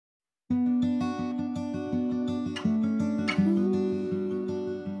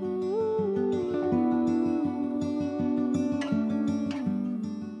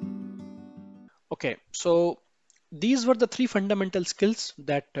Okay, so these were the three fundamental skills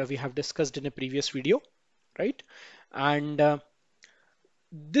that we have discussed in a previous video, right? And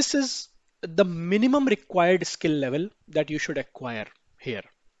this is the minimum required skill level that you should acquire here.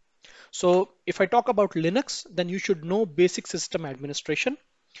 So if I talk about Linux, then you should know basic system administration,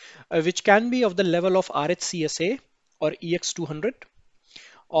 which can be of the level of RHCSA or EX200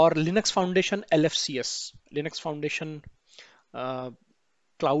 or Linux Foundation LFCS, Linux Foundation uh,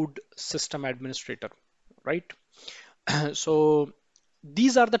 Cloud System Administrator, right? So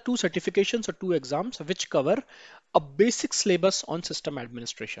these are the two certifications or two exams which cover a basic syllabus on system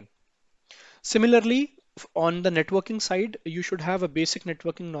administration. Similarly, on the networking side, you should have a basic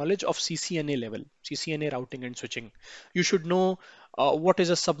networking knowledge of CCNA level, CCNA routing and switching. You should know what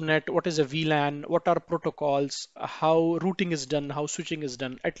is a subnet, what is a VLAN, what are protocols, how routing is done, how switching is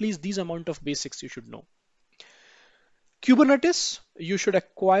done. At least these amount of basics you should know. Kubernetes, you should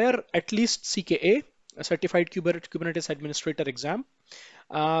acquire at least CKA, a Certified Kubernetes Administrator exam.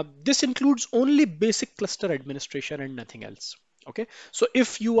 This includes only basic cluster administration and nothing else. Okay, so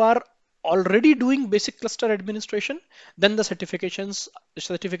if you are already doing basic cluster administration, then the certification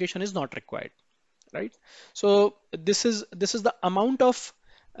is not required, right? So this is the amount of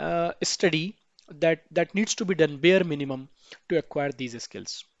study that needs to be done, bare minimum, to acquire these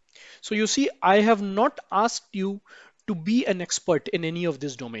skills. So you see, I have not asked you to be an expert in any of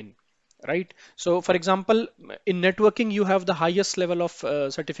this domain, right? So for example, in networking, you have the highest level of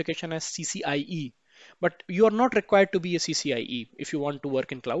certification as CCIE, but you are not required to be a CCIE if you want to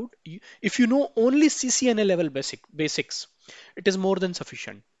work in cloud. If you know only CCNA level basics, it is more than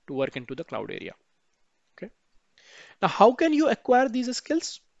sufficient to work into the cloud area. Okay. Now, how can you acquire these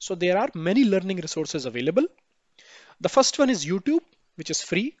skills? So there are many learning resources available. The first one is YouTube, which is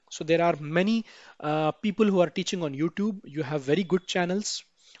free. So there are many people who are teaching on YouTube. You have very good channels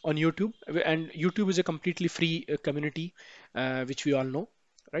on YouTube, and YouTube is a completely free community, which we all know,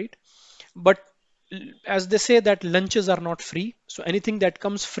 right? But as they say that lunches are not free, so anything that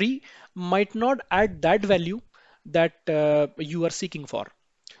comes free might not add that value that you are seeking for.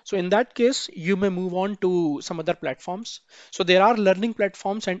 So in that case, you may move on to some other platforms. So there are learning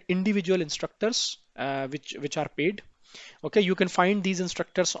platforms and individual instructors which are paid. Okay, you can find these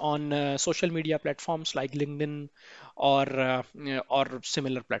instructors on social media platforms like LinkedIn or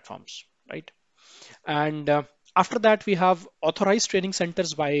similar platforms, right? And after that, we have authorized training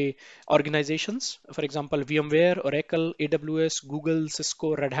centers by organizations. For example, VMware, Oracle, AWS, Google,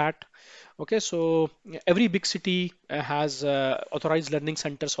 Cisco, Red Hat. Okay, so every big city has authorized learning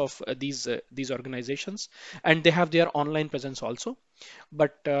centers of these organizations, and they have their online presence also.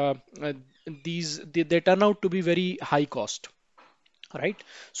 But they turn out to be very high cost, right?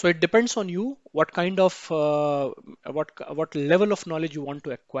 So it depends on you what kind of what level of knowledge you want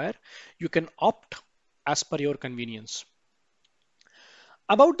to acquire. You can opt as per your convenience.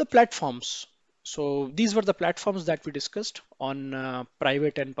 About the platforms, so these were the platforms that we discussed on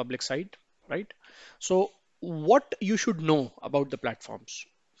private and public side, right? So what you should know about the platforms.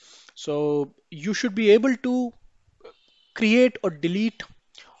 So you should be able to create or delete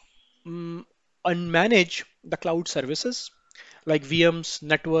and manage the cloud services like VMs,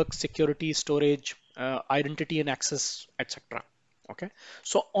 network, security, storage, identity and access, etc. Okay.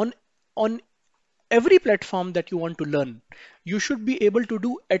 So on every platform that you want to learn, you should be able to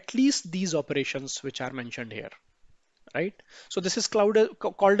do at least these operations which are mentioned here, right? So this is called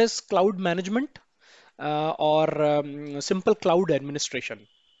as cloud management or simple cloud administration.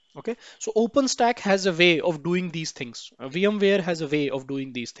 Okay, so OpenStack has a way of doing these things. VMware has a way of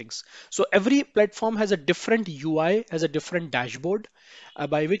doing these things. So every platform has a different UI, has a different dashboard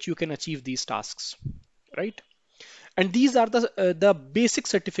by which you can achieve these tasks, right? And these are the basic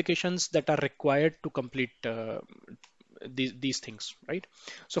certifications that are required to complete these things, right?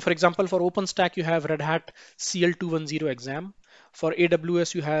 So for example, for OpenStack, you have Red Hat CL210 exam. For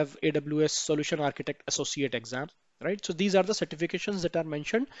AWS, you have AWS Solution Architect Associate exam, right? So these are the certifications that are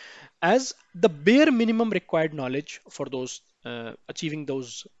mentioned as the bare minimum required knowledge for those achieving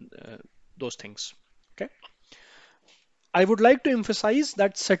those things. Okay. I would like to emphasize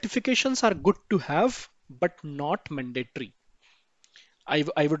that certifications are good to have, but not mandatory. I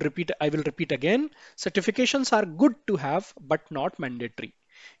will repeat again, certifications are good to have, but not mandatory.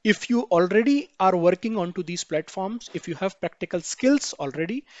 If you already are working onto these platforms, if you have practical skills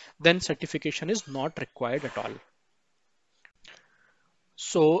already, then certification is not required at all.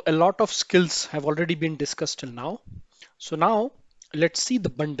 So a lot of skills have already been discussed till now. So now let's see the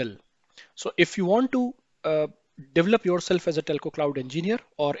bundle. So if you want to develop yourself as a telco cloud engineer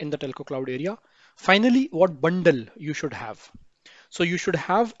or in the telco cloud area, finally, what bundle you should have. So you should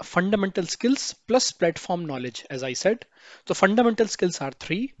have fundamental skills plus platform knowledge, as I said. So fundamental skills are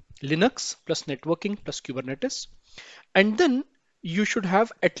three: Linux plus networking plus Kubernetes. And then you should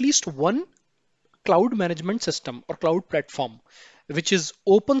have at least one cloud management system or cloud platform, which is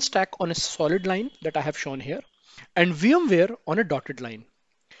OpenStack on a solid line that I have shown here, and VMware on a dotted line.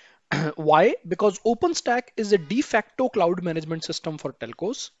 Why? Because OpenStack is a de facto cloud management system for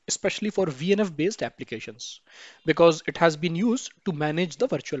telcos, especially for VNF based applications, because it has been used to manage the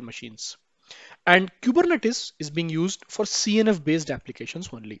virtual machines. And Kubernetes is being used for CNF based applications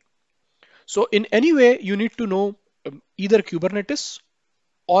only. So, in any way, you need to know either Kubernetes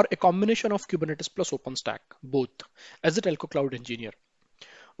or a combination of Kubernetes plus OpenStack, both, as a telco cloud engineer.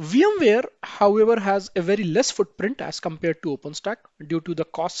 VMware, however, has a very less footprint as compared to OpenStack due to the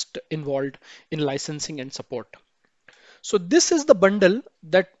cost involved in licensing and support. So this is the bundle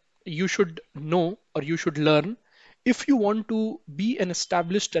that you should know or you should learn if you want to be an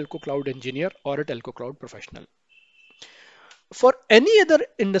established telco cloud engineer or a telco cloud professional. For any other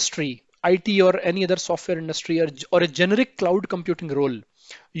industry, IT or any other software industry or a generic cloud computing role,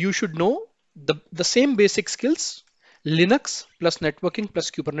 you should know the same basic skills: Linux plus networking plus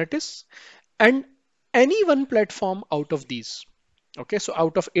Kubernetes, and any one platform out of these. Okay, so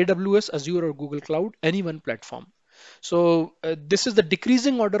out of AWS, Azure, or Google Cloud, any one platform. So this is the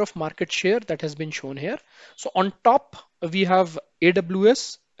decreasing order of market share that has been shown here. So on top, we have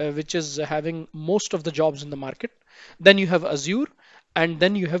AWS, which is having most of the jobs in the market. Then you have Azure, and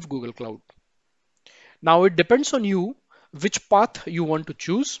then you have Google Cloud. Now it depends on you which path you want to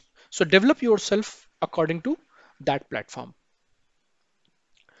choose. So develop yourself according to that platform.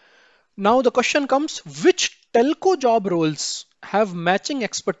 Now the question comes, which telco job roles have matching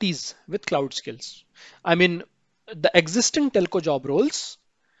expertise with cloud skills? I mean, the existing telco job roles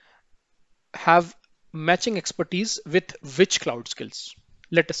have matching expertise with which cloud skills?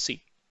 Let us see.